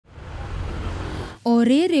O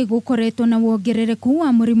rĩrĩ gũkoretwo na wongerereku wa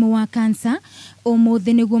mũrimũ wa kansa,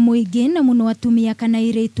 ũmũthĩ nĩguo mũingĩ na mũno atumia kana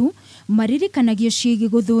airĩtu maririkanagio ciĩgiĩ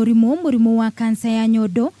gũthũrimwo mũrimũ wa kansa ya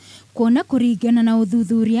nyondo, kuona kũringana na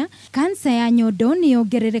ũthuthuria kansa ya nyondo nĩ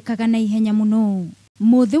yongererekaga na ihenya mũno.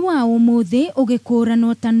 Mũthĩ wa ũmũthĩ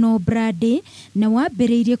ũgĩkũranwo ta no brande na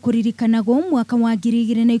wambĩrĩirie kũririkanagwo mwaka wa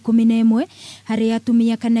 2011 harĩ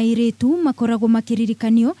atumia kana airĩtu makoragwo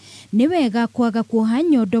makĩririkanio nĩ wega kwaga kuoha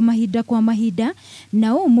nyondo mahinda kwa mahinda,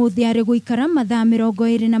 na ũmũthĩ arĩ gũikara mathaa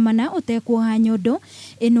 24 ũtekuoha nyondo.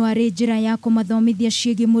 Ĩno arĩ njĩra ya kũmathomithia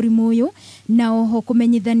ciĩgiĩ mũrimũ ũyũ na oho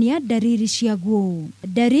kũmenyithania ndariri ciaguo.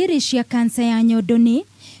 Ndariri cia kansa ya nyondo nĩ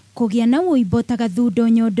kũgĩa na wũimbo ta gathundo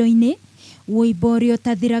nyondo-inĩ, wũimbo ũrĩa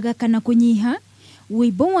ũtathiraga kana kũnyiha,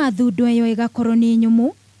 wũimbo wa thundo ĩyo ĩgakorwo nĩ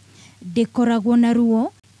nyũmũ, ndĩkoragwo na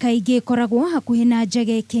ruo, kaingĩ ĩkoragwo hakuhĩ na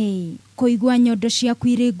njageke, kũigua nyondo ciaku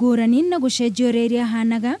irĩ ngũrani na gũcenjia ũrĩa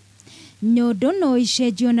irahanaga, nyondo no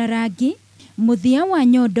icenjio na rangi, mũthia wa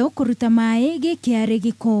nyondo kũruta maĩ gĩkĩarĩ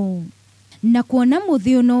gĩko, na kuona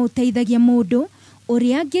mũthia no ũteithagia mũndũ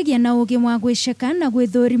ũrĩa angĩgĩa na ũgĩ wa gwĩceka na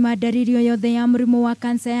gwĩthũrima ndariri o yothe ya mũrimũ wa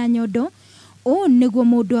kansa ya nyondo. Ũũ nĩguo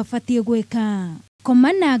mũndũ abatiĩ gwĩka: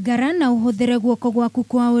 koma na ngara na ũhũthĩre guoko gwaku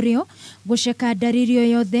kwa ũrĩo gũceka ndariri o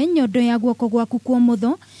yothe nyondo ya guoko gwaku kwa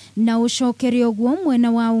ũmotho na ũcokere ũguo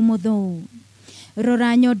mwena wa ũmotho.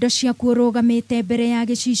 Rora nyondo ciaku ũrũgamĩte mbere ya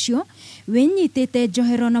gĩcicio wĩnyitĩte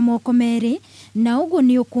njohero na moko merĩ, na ũguo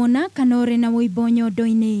nĩ ũkuona kana ũrĩ na wũimbo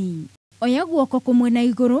nyondo-inĩ. Oya guoko kũmwe na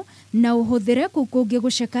igũrũ na ũhũthĩre kũu kũngĩ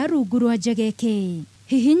gũceka rungu rwa njageke.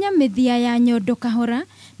 Hihinya mĩthia ya nyondo kahora,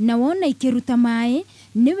 na wona ikĩruta maĩ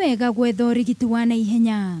nĩ wega gwetha ũrigiti wa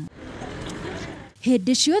naihenya.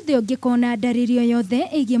 Hĩndĩ ciothe ũngĩkona ndariri o yothe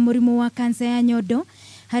ĩgiĩ mũrimũ wa kansa ya nyondo,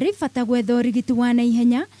 harĩ bata gwetha ũrigiti wa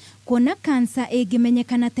naihenya, kuona kansa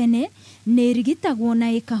ĩngĩmenyekana tene nĩ ĩrigitagwo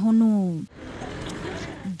na ĩkahonwo.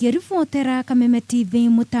 Ngĩribotera Kameme TV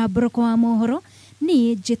mũtambũrũko wa mohoro,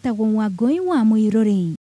 niĩ njĩtagwo Wangũi wa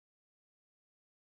Mũirũrĩ.